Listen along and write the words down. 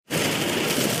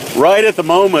Right at the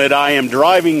moment, I am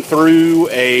driving through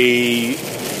a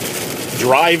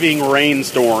driving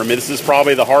rainstorm. This is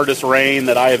probably the hardest rain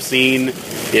that I have seen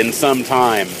in some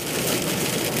time.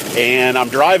 And I'm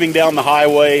driving down the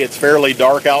highway. It's fairly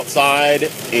dark outside,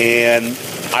 and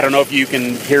I don't know if you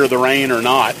can hear the rain or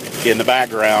not in the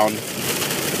background,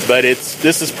 but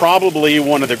this is probably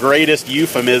one of the greatest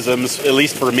euphemisms, at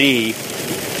least for me,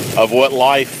 of what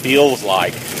life feels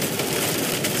like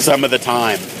some of the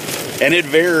time. And it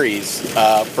varies.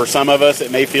 For some of us,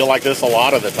 it may feel like this a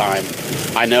lot of the time.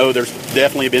 I know there's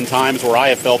definitely been times where I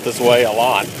have felt this way a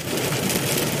lot.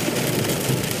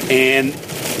 And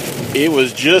it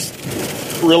was just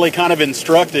really kind of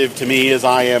instructive to me as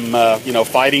I am,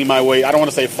 fighting my way. I don't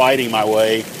want to say fighting my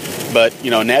way, but,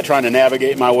 trying to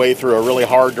navigate my way through a really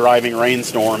hard driving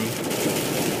rainstorm.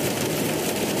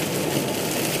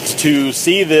 To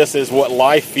see this as what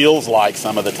life feels like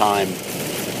some of the time.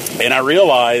 And I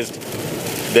realized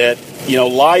that,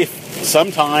 life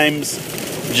sometimes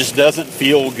just doesn't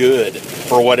feel good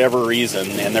for whatever reason,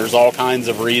 and there's all kinds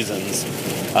of reasons.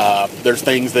 There's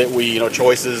things that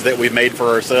choices that we've made for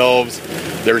ourselves.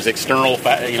 There's external,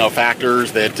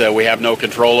 factors that we have no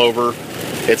control over.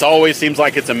 It always seems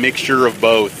like it's a mixture of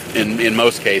both in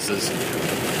most cases.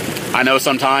 I know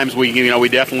sometimes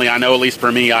I know at least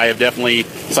for me, I have definitely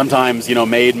sometimes,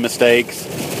 made mistakes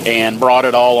and brought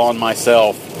it all on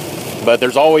myself. But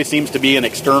there's always seems to be an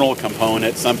external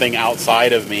component, something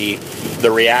outside of me,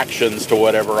 the reactions to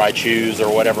whatever I choose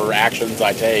or whatever actions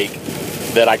I take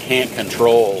that I can't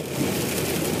control.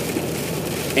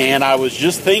 And I was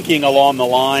just thinking along the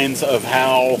lines of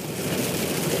how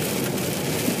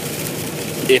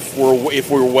if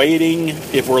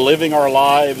we're living our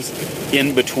lives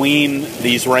in between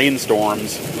these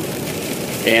rainstorms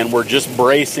and we're just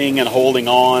bracing and holding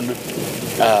on,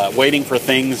 waiting for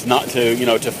things not to,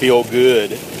 to feel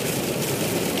good,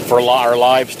 for our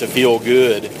lives to feel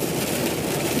good,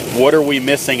 what are we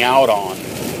missing out on?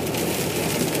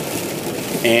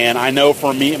 And I know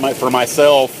for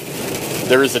myself,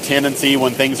 there is a tendency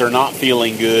when things are not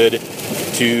feeling good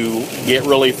to get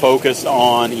really focused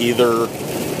on either,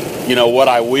 what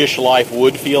I wish life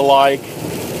would feel like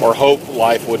or hope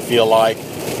life would feel like,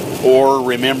 or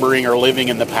remembering or living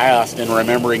in the past and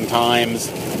remembering times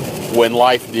when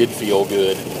life did feel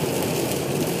good.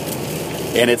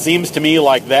 And it seems to me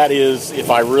like that is, if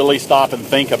I really stop and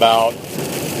think about,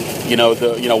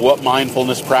 what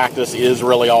mindfulness practice is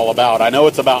really all about. I know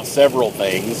it's about several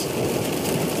things,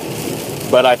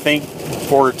 but I think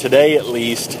for today at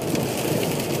least,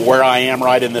 where I am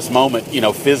right in this moment,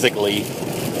 physically,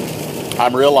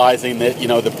 I'm realizing that,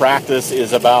 the practice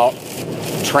is about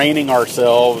training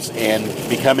ourselves and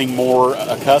becoming more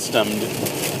accustomed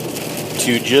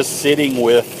to just sitting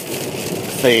with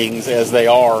things as they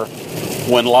are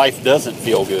when life doesn't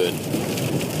feel good.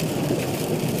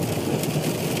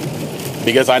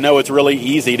 Because I know it's really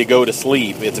easy to go to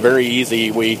sleep. It's very easy.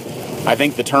 I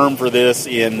think the term for this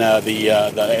in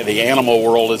the animal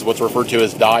world is what's referred to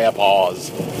as diapause.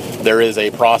 There is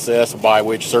a process by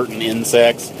which certain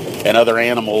insects and other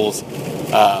animals,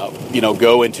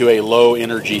 go into a low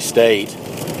energy state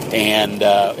and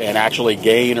actually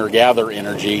gain or gather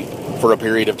energy for a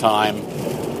period of time,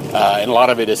 and a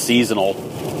lot of it is seasonal.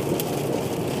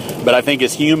 But I think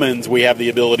as humans, we have the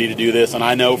ability to do this, and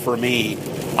I know for me,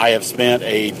 I have spent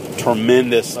a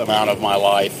tremendous amount of my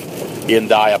life in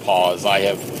diapause. I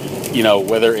have,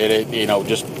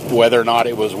 whether or not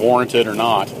it was warranted or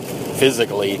not,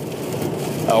 physically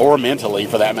or mentally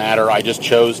for that matter, I just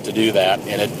chose to do that.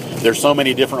 And there's so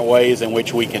many different ways in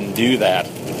which we can do that.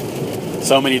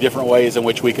 So many different ways in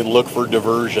which we can look for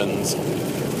diversions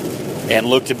and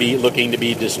looking to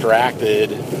be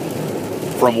distracted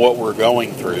from what we're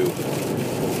going through.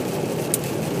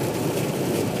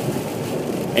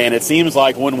 And it seems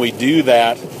like when we do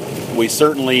that, we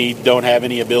certainly don't have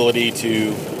any ability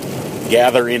to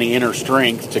gather any inner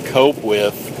strength to cope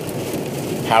with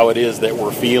how it is that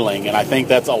we're feeling. And I think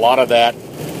that's a lot of that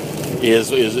is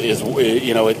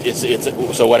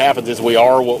so what happens is we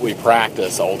are what we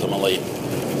practice ultimately.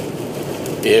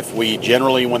 If we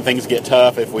generally, when things get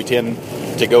tough, if we tend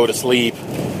to go to sleep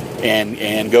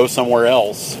and go somewhere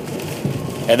else,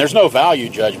 and there's no value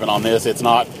judgment on this, it's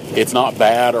not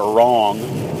bad or wrong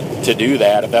to do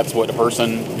that if that's what a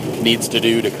person needs to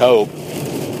do to cope.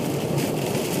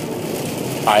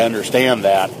 I understand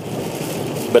that.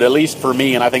 But at least for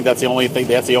me, and I think that's the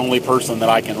only person that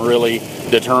I can really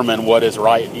determine what is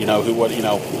right,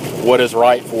 what is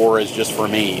right for is just for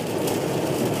me.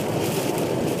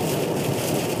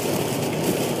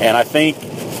 And I think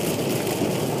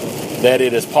that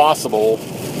it is possible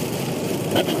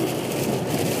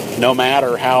no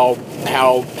matter how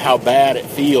bad it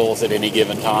feels at any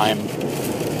given time,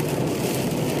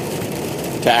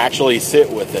 to actually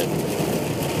sit with it.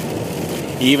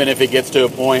 Even if it gets to a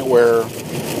point where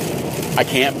I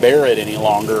can't bear it any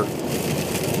longer,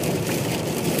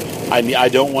 I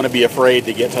don't want to be afraid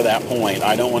to get to that point.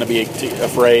 I don't want to be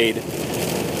afraid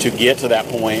to get to that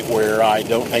point where I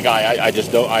don't think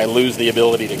I lose the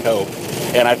ability to cope.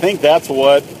 And I think that's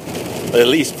what, at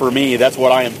least for me, that's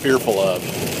what I am fearful of.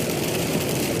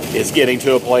 Is getting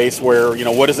to a place where,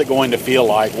 what is it going to feel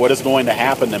like? What is going to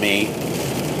happen to me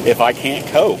if I can't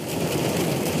cope?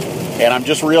 And I'm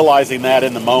just realizing that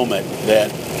in the moment,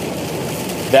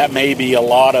 that may be a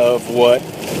lot of what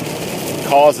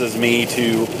causes me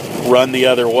to run the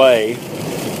other way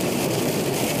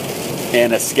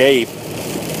and escape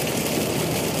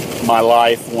my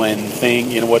life when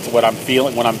what I'm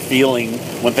feeling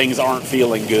when things aren't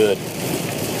feeling good,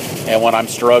 and when I'm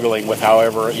struggling with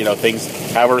however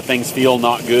things feel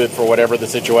not good for whatever the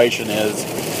situation is,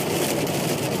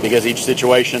 because each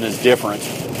situation is different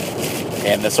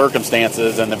and the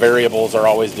circumstances and the variables are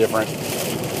always different.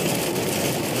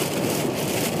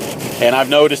 And I've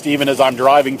noticed, even as I'm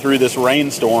driving through this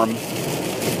rainstorm,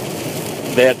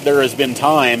 that there has been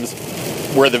times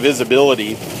where the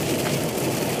visibility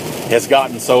has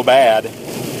gotten so bad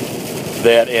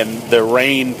that, and the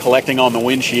rain collecting on the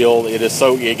windshield, it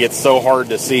gets so hard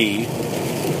to see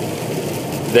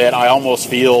that I almost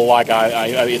feel like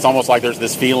it's almost like there's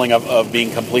this feeling of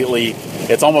being completely,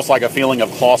 it's almost like a feeling of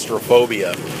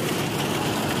claustrophobia.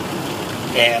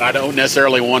 And I don't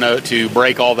necessarily want to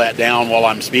break all that down while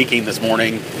I'm speaking this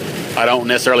morning. I don't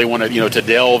necessarily want to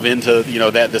delve into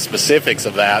the specifics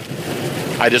of that.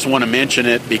 I just want to mention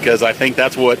it because I think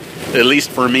that's what, at least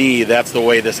for me, that's the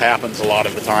way this happens a lot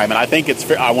of the time. And I think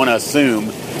I want to assume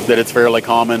that it's fairly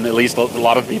common, at least a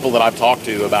lot of people that I've talked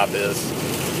to about this.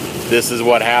 This is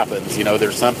what happens.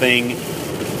 There's something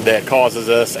that causes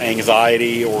us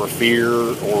anxiety or fear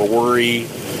or worry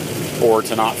or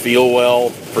to not feel well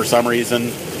for some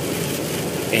reason.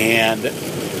 And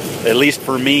at least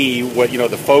for me, what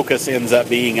the focus ends up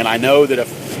being, and I know that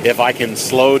if I can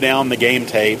slow down the game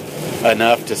tape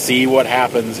enough to see what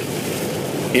happens,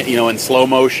 in slow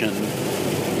motion,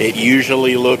 it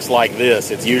usually looks like this.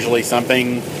 It's usually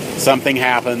something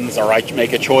happens, or I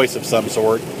make a choice of some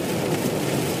sort.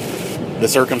 The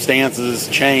circumstances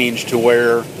change to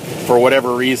where, for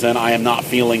whatever reason, I am not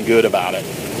feeling good about it.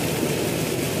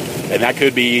 And that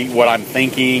could be what I'm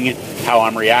thinking, how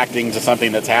I'm reacting to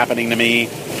something that's happening to me,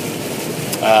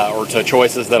 or to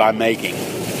choices that I'm making.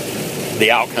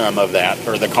 The outcome of that,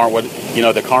 or the karmic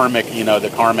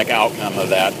outcome of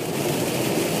that.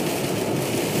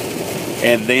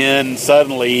 And then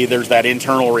suddenly there's that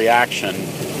internal reaction.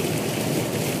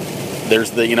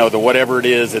 There's the whatever it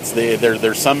is.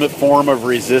 There's some form of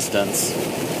resistance.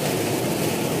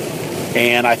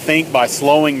 And I think by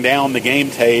slowing down the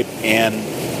game tape and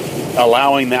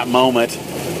allowing that moment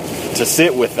to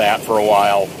sit with that for a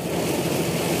while,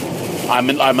 I'm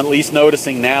at least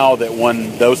noticing now that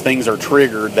when those things are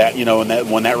triggered, that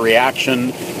when that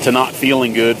reaction to not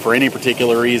feeling good for any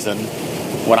particular reason,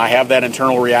 when I have that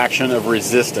internal reaction of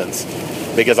resistance,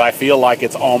 because I feel like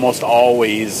it's almost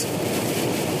always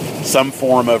some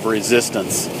form of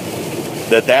resistance,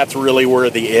 that's really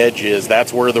where the edge is.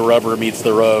 That's where the rubber meets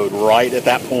the road, right at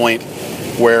that point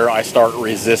where I start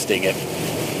resisting it.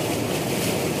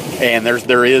 And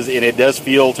it does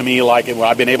feel to me like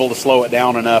I've been able to slow it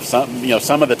down enough,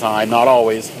 some of the time, not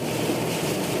always,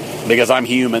 because I'm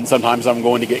human. Sometimes I'm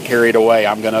going to get carried away.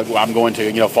 I'm going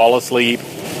to fall asleep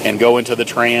and go into the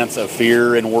trance of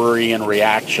fear and worry and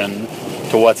reaction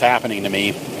to what's happening to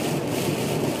me.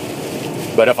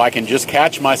 But if I can just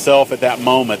catch myself at that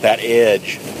moment, that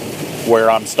edge,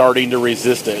 where I'm starting to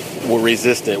resist it,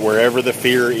 wherever the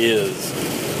fear is,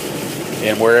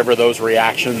 and wherever those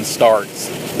reactions starts,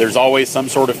 there's always some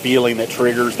sort of feeling that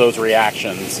triggers those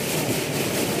reactions.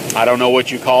 I don't know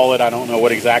what you call it. I don't know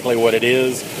exactly what it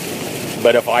is.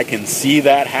 But if I can see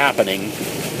that happening,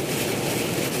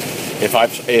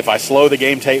 if I slow the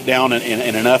game tape down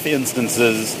in enough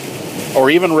instances, or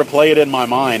even replay it in my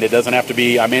mind, it doesn't have to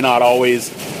be, I may not always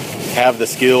have the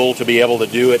skill to be able to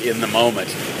do it in the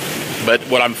moment. But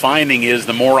what I'm finding is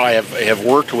the more I have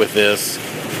worked with this,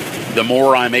 the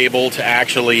more I'm able to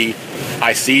actually,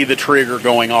 I see the trigger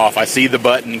going off. I see the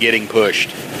button getting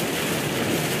pushed.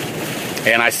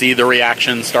 And I see the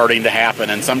reaction starting to happen.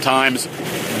 And sometimes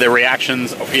the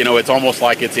reactions, it's almost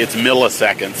like it's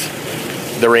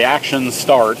milliseconds. The reactions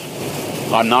start.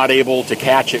 I'm not able to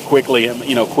catch it quickly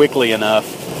enough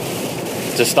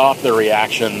to stop the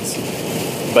reactions.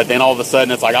 but then all of a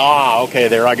sudden it's like, okay,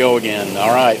 there I go again.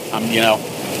 All right,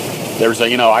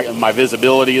 my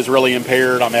visibility is really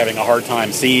impaired. I'm having a hard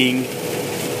time seeing,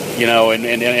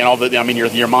 and all the,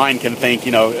 your mind can think,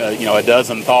 a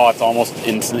dozen thoughts almost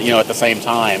at the same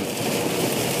time.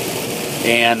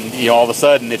 And, all of a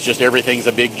sudden it's just, everything's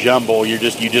a big jumble. You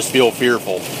just feel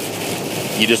fearful.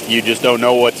 You just don't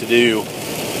know what to do.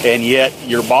 And yet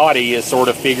your body is sort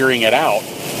of figuring it out.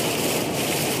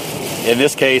 In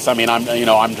this case,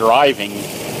 I'm driving,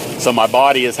 so my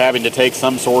body is having to take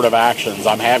some sort of actions.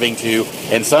 I'm having to,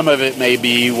 and some of it may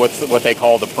be what they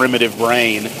call the primitive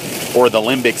brain or the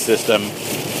limbic system.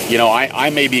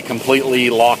 I may be completely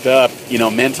locked up,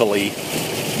 mentally,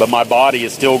 but my body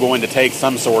is still going to take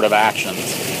some sort of actions.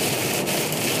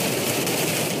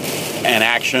 An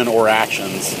action or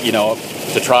actions,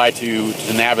 to try to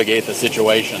navigate the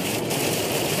situation.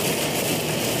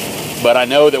 But I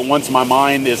know that once my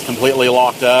mind is completely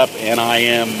locked up and I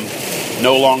am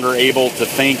no longer able to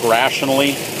think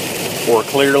rationally or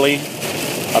clearly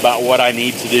about what I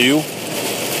need to do,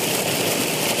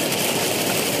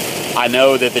 I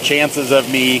know that the chances of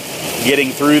me getting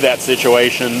through that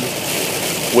situation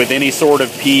with any sort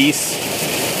of peace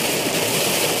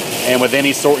and with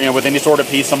any sort of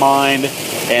peace of mind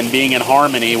and being in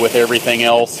harmony with everything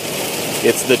else,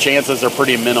 the chances are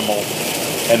pretty minimal.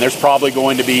 And there's probably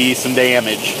going to be some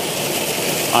damage.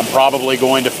 I'm probably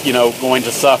going to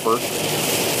suffer.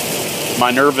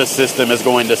 My nervous system is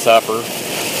going to suffer.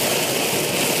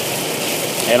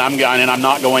 And I'm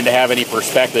not going to have any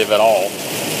perspective at all.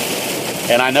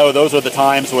 And I know those are the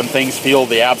times when things feel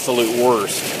the absolute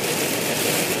worst.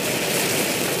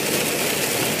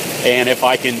 And if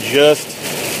I can just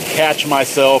catch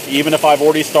myself, even if I've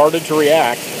already started to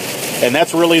react, and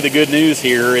that's really the good news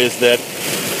here, is that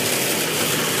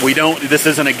this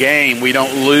isn't a game. We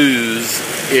don't lose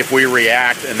if we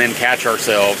react and then catch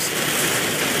ourselves.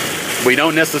 We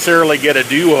don't necessarily get a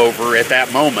do-over at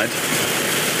that moment.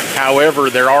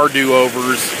 However, there are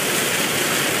do-overs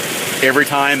every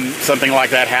time something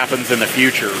like that happens in the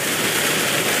future.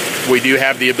 We do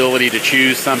have the ability to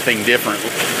choose something different.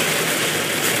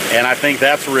 And I think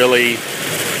that's really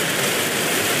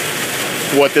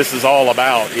what this is all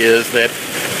about, is that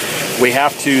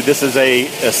this is a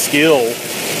skill,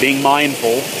 being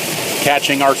mindful,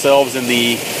 catching ourselves in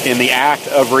the act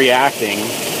of reacting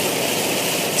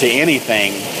to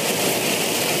anything.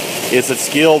 It's a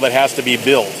skill that has to be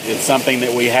built. It's something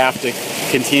that we have to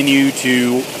continue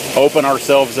to open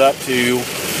ourselves up to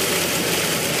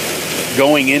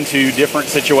going into different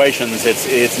situations.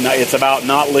 It's about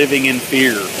not living in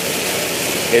fear.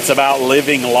 It's about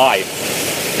living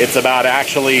life. It's about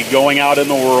actually going out in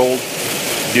the world,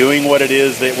 doing what it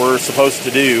is that we're supposed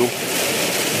to do,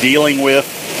 dealing with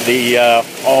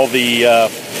all the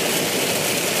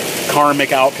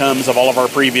karmic outcomes of all of our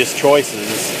previous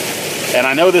choices. And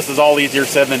I know this is all easier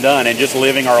said than done, and just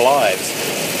living our lives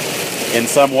in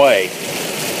some way,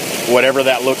 whatever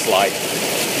that looks like.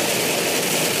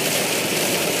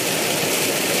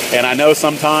 And I know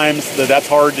sometimes that's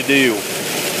hard to do.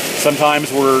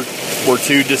 Sometimes we're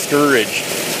too discouraged.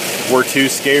 We're too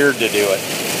scared to do it.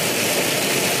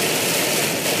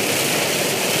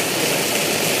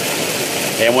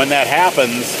 And when that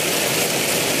happens,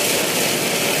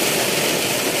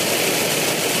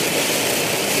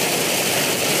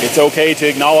 it's okay to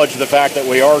acknowledge the fact that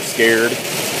we are scared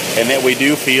and that we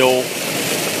do feel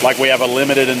like we have a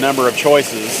limited number of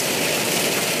choices.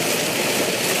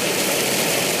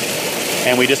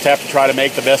 And we just have to try to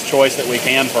make the best choice that we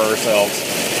can for ourselves.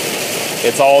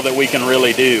 It's all that we can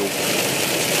really do.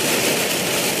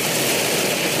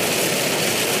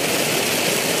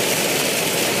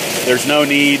 There's no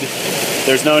need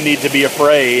to be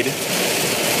afraid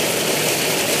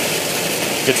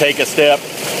to take a step,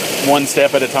 one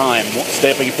step at a time,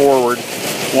 stepping forward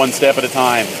one step at a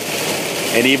time.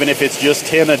 And even if it's just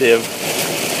tentative,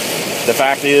 the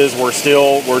fact is we're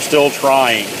still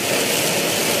trying.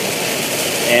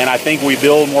 And I think we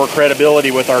build more credibility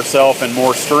with ourselves and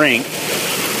more strength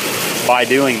by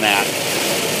doing that.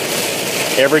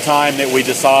 Every time that we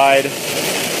decide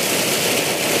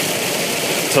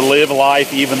to live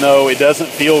life even though it doesn't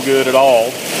feel good at all,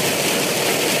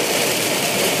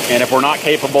 and if we're not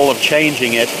capable of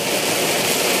changing it,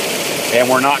 and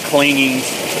we're not clinging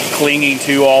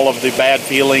to all of the bad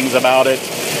feelings about it,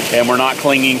 and we're not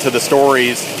clinging to the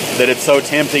stories that it's so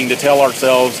tempting to tell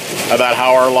ourselves about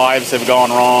how our lives have gone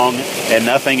wrong and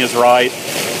nothing is right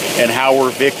and how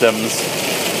we're victims,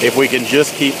 if we can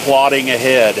just keep plodding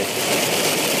ahead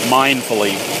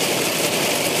mindfully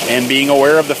and being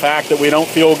aware of the fact that we don't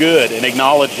feel good and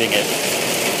acknowledging it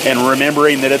and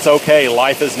remembering that it's okay.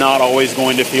 Life is not always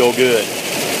going to feel good.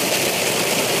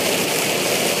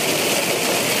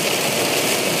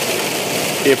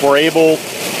 If we're able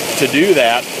to do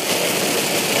that,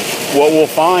 what we'll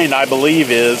find, I believe,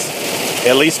 is,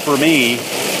 at least for me,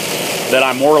 that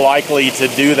I'm more likely to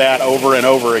do that over and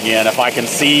over again. If I can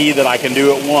see that I can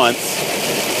do it once,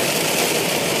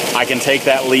 I can take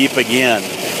that leap again.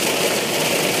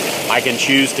 I can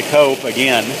choose to cope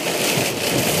again.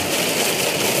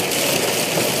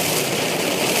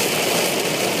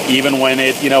 Even when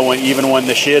even when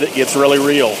the shit gets really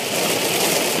real.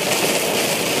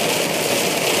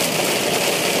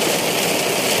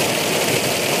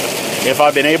 If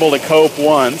I've been able to cope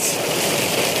once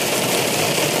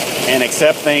and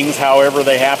accept things however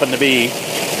they happen to be,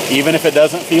 even if it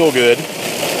doesn't feel good,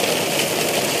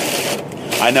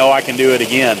 I know I can do it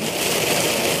again.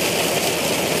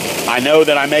 I know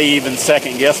that I may even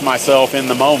second guess myself in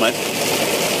the moment.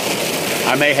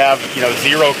 I may have,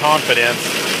 zero confidence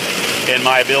in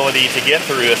my ability to get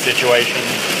through a situation,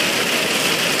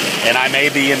 and I may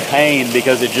be in pain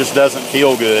because it just doesn't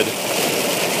feel good.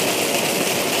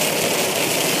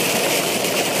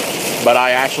 But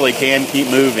I actually can keep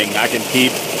moving. I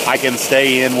can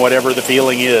stay in whatever the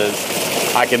feeling is.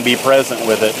 I can be present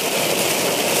with it.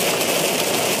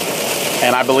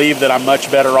 And I believe that I'm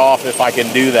much better off if I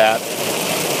can do that.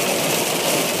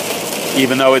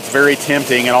 Even though it's very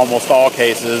tempting in almost all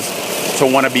cases to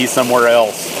want to be somewhere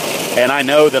else. And I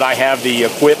know that I have the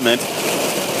equipment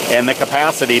and the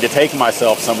capacity to take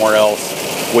myself somewhere else.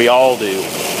 We all do.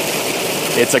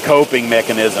 It's a coping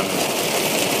mechanism.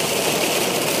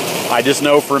 I just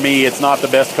know for me, it's not the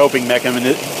best coping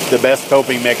mechanism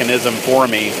for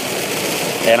me,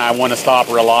 and I want to stop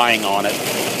relying on it.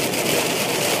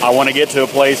 I want to get to a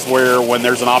place where, when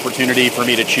there's an opportunity for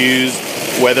me to choose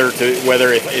whether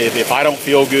if I don't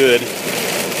feel good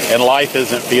and life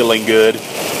isn't feeling good,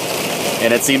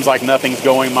 and it seems like nothing's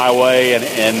going my way, and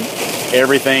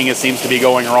everything seems to be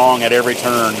going wrong at every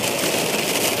turn,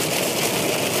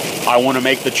 I want to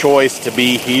make the choice to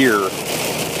be here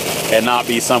and not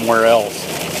be somewhere else,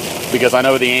 because I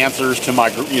know the answers to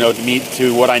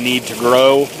to what I need to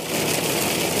grow,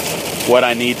 what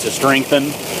I need to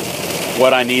strengthen,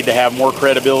 what I need to have more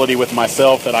credibility with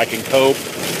myself that I can cope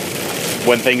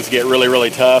when things get really, really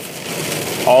tough.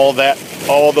 All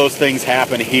those things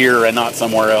happen here and not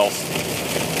somewhere else.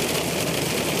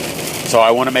 So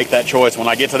I want to make that choice when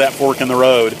I get to that fork in the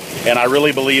road, and I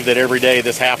really believe that every day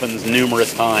this happens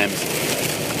numerous times.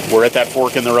 We're at that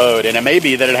fork in the road, and it may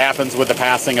be that it happens with the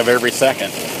passing of every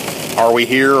second. Are we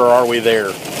here or are we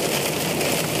there?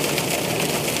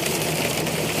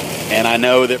 And I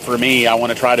know that for me, I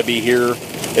want to try to be here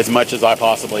as much as I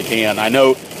possibly can. I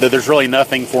know that there's really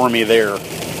nothing for me there.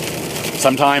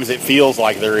 Sometimes it feels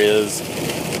like there is,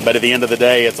 but at the end of the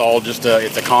day, it's all just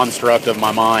it's a construct of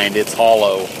my mind. It's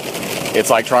hollow. It's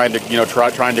like trying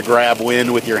to grab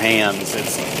wind with your hands.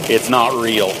 It's not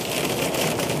real.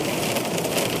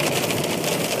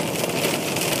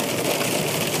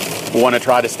 Want to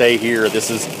try to stay here. This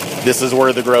is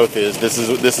where the growth is. This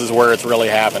is where it's really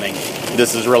happening.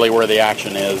 This is really where the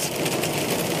action is.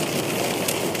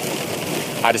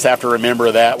 I just have to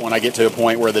remember that when I get to a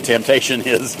point where the temptation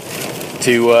is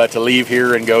to leave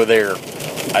here and go there.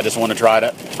 I just want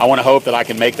to I want to hope that I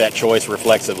can make that choice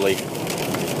reflexively.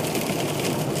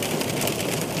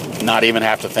 Not even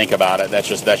have to think about it. That's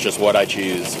just what I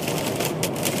choose.